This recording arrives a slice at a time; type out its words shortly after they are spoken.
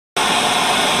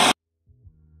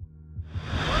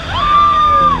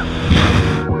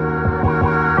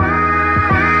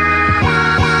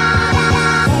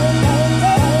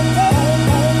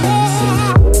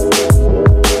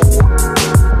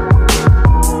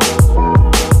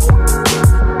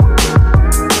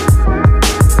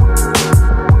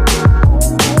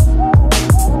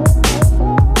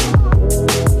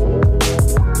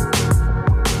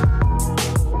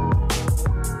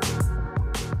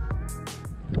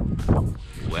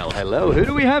Well, hello. Who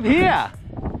do we have here?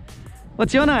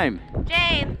 What's your name?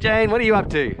 Jane. Jane, what are you up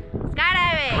to?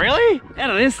 Skydiving. Really? Out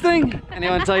of this thing?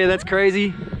 Anyone tell you that's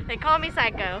crazy? They call me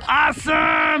Psycho.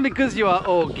 Awesome! Because you are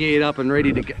all geared up and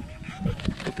ready to go.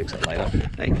 We'll fix that later.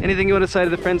 Hey, anything you want to say to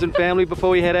the friends and family before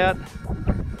we head out?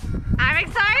 I'm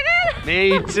excited.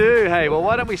 Me too. Hey, well,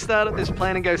 why don't we start up this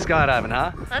plane and go skydiving,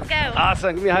 huh? Let's go.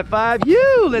 Awesome. Give me a high five.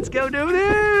 You! Let's go do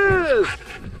this!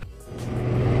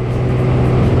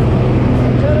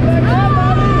 Turn it back up,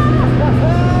 buddy!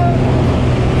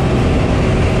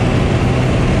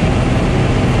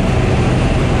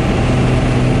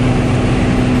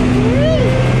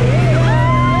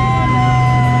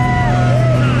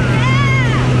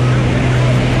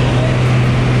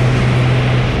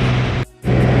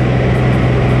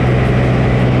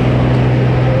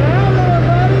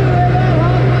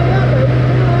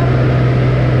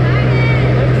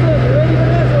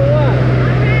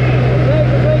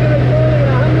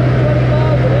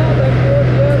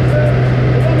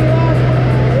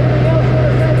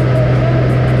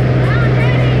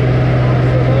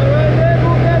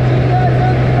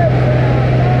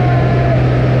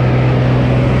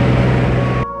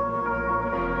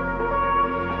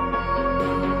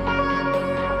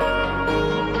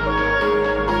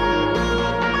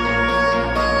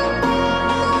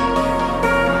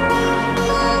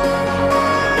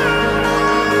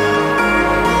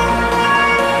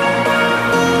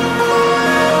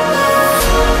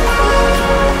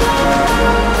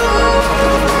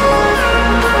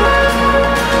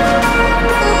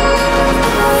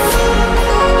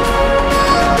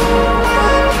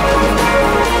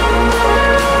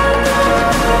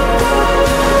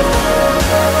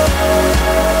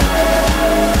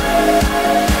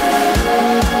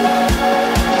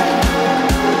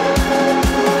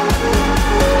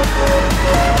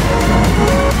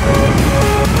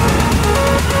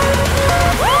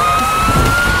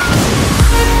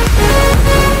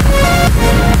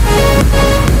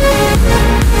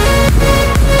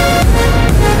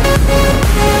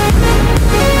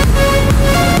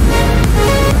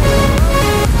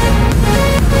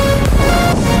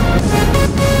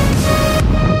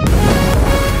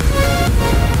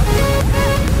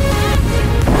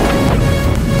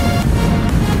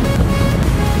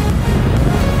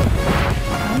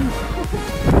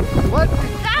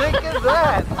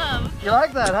 You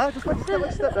like that, huh? Just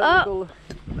one step. Oh.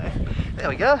 There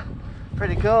we go.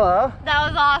 Pretty cool, huh? That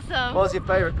was awesome. What was your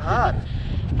favorite part?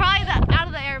 Probably the out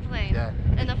of the airplane. Yeah.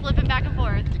 And the flipping back and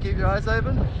forth. Did you keep your eyes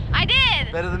open? I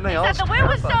did. Better than me. Except the wind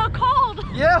was so cold.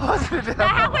 Yeah, wasn't it?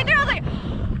 Halfway through, I was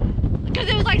like, because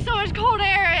it was like so much cold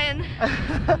air and.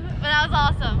 But that was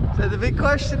awesome. So the big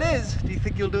question is, do you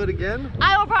think you'll do it again?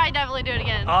 I will probably definitely do it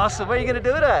again. Awesome. Where are you going to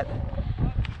do it at?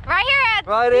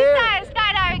 Right here at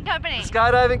Skydiving Company.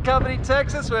 Skydiving Company,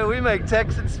 Texas, where we make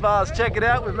Texan smiles. Check it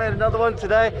out. We've made another one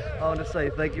today. I want to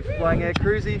say thank you for flying Air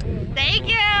Cruisy. Thank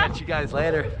you. Catch you guys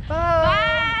later.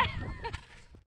 Bye.